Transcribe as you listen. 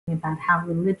about how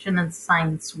religion and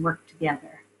science work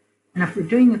together. And if we're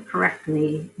doing it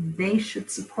correctly, they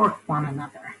should support one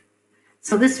another.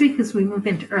 So this week, as we move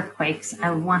into earthquakes, I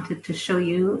wanted to show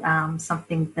you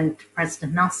something that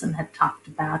President Nelson had talked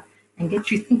about and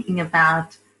get you thinking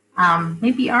about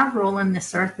maybe our role in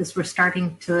this earth as we're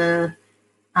starting to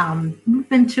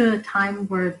move into a time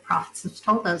where prophets have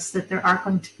told us that there are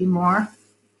going to be more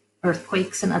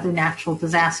earthquakes and other natural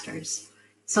disasters.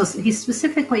 So he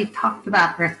specifically talked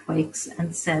about earthquakes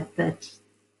and said that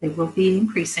they will be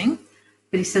increasing.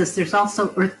 But he says there's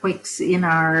also earthquakes in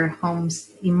our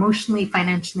homes emotionally,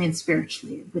 financially, and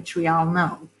spiritually, which we all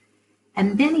know.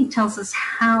 And then he tells us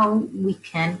how we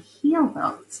can heal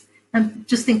those. And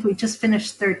just think, we just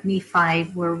finished 3rd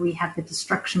Nephi, where we had the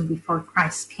destruction before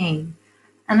Christ came.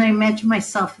 And I imagine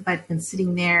myself, if I'd been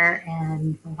sitting there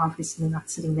and, well, obviously not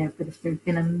sitting there, but if there had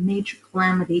been a major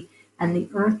calamity and the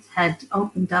earth had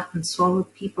opened up and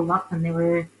swallowed people up and they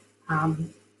were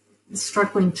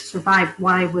struggling to survive,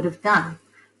 what I would have done.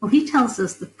 Well, he tells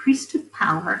us the priesthood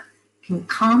power can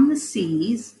calm the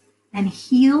seas and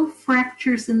heal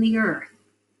fractures in the earth.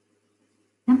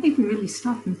 That made me really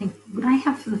stop and think, would I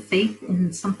have the faith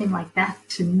in something like that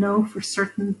to know for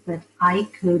certain that I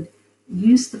could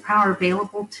use the power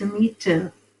available to me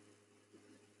to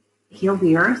heal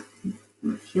the earth,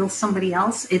 heal somebody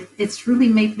else? It's really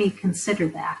made me consider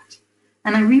that.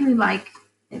 And I really like,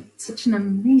 it's such an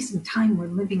amazing time we're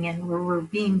living in, where we're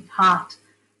being taught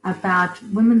about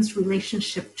women's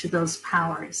relationship to those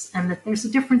powers, and that there's a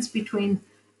difference between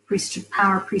priesthood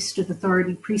power, priesthood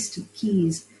authority, priesthood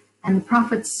keys. And the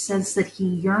prophet says that he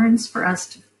yearns for us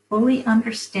to fully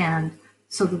understand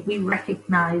so that we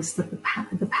recognize that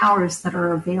the powers that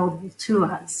are available to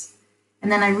us.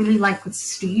 And then I really like what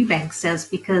Sister Eubank says,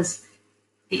 because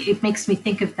it makes me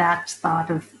think of that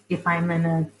thought of, if I'm in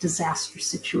a disaster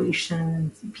situation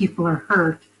and people are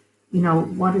hurt,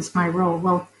 what is my role?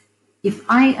 Well, if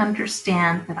I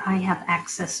understand that I have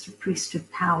access to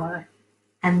priesthood power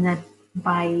and that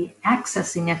by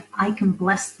accessing it, I can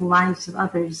bless the lives of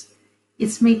others,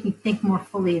 it's made me think more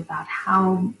fully about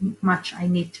how much I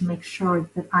need to make sure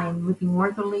that I am living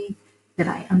worthily, that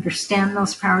I understand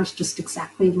those powers, just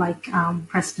exactly like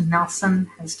President Nelson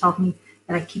has told me,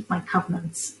 that I keep my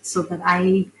covenants so that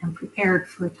I am prepared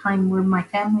for a time where my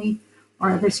family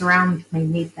or others around may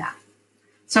need that.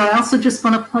 So I also just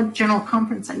want to plug General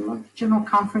Conference. I love General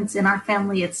Conference. In our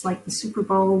family, it's like the Super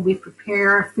Bowl. We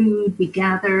prepare food, we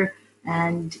gather,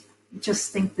 and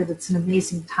just think that it's an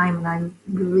amazing time. And I'm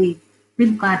really,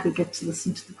 really glad we get to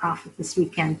listen to the prophet this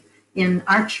weekend. In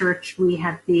our church, we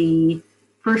had the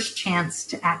first chance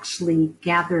to actually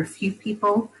gather a few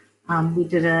people. We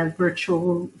did a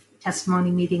virtual testimony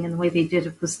meeting, and the way they did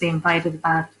it was they invited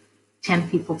about 10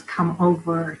 people to come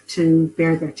over to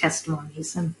bear their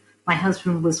testimonies. And my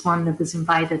husband was one that was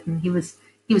invited, and he was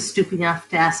stupid enough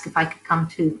to ask if I could come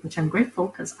too, which I'm grateful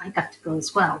because I got to go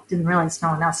as well. Didn't realize no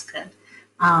one else could.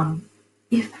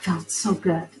 It felt so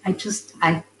good.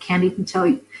 I can't even tell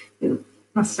you.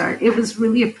 It was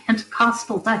really a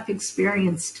Pentecostal type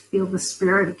experience to feel the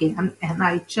Spirit again. And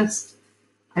I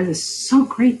was so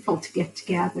grateful to get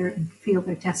together and feel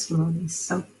their testimonies.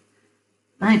 So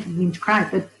I didn't mean to cry,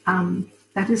 but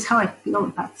that is how I feel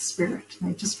about the Spirit. And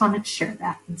I just wanted to share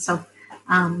that. And so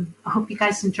I hope you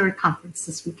guys enjoy conference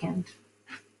this weekend.